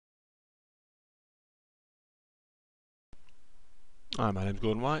Hi, my name's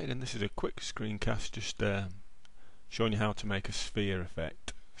Gordon White, and this is a quick screencast just showing you how to make a sphere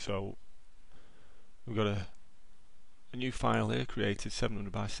effect. So we've got a new file here created 700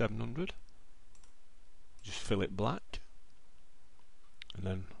 by 700. Just fill it black and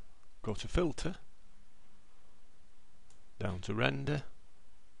then go to filter, down to render,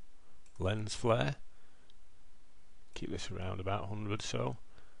 lens flare, keep this around about 100, so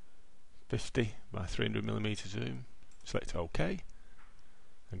 50 by 300mm zoom, select OK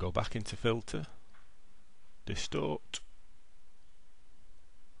and go back into filter, distort,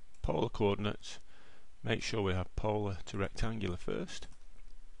 polar coordinates, make sure we have polar to rectangular first,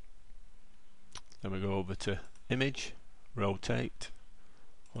 then we go over to image, rotate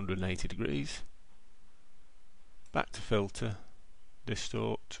 180 degrees, back to filter,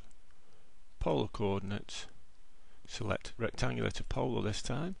 distort, polar coordinates, select rectangular to polar this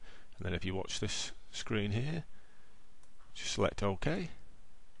time, and then if you watch this screen here, just select OK,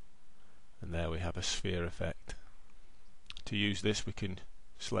 and there we have a sphere effect. To use this we can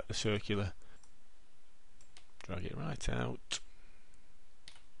select the circular, drag it right out,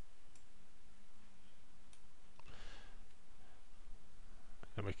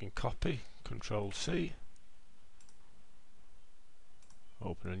 and we can copy, Control C,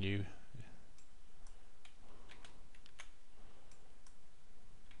 open a new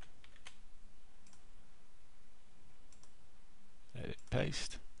edit,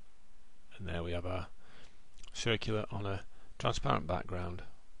 paste, and there we have our circular on a transparent background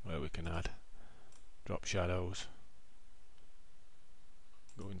where we can add drop shadows,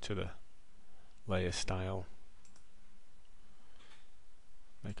 go into the layer style,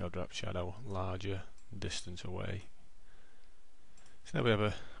 make our drop shadow larger, distance away. So now we have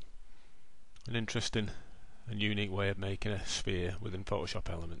an interesting and unique way of making a sphere within Photoshop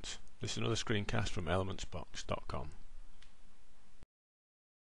Elements. This is another screencast from elementsbox.com.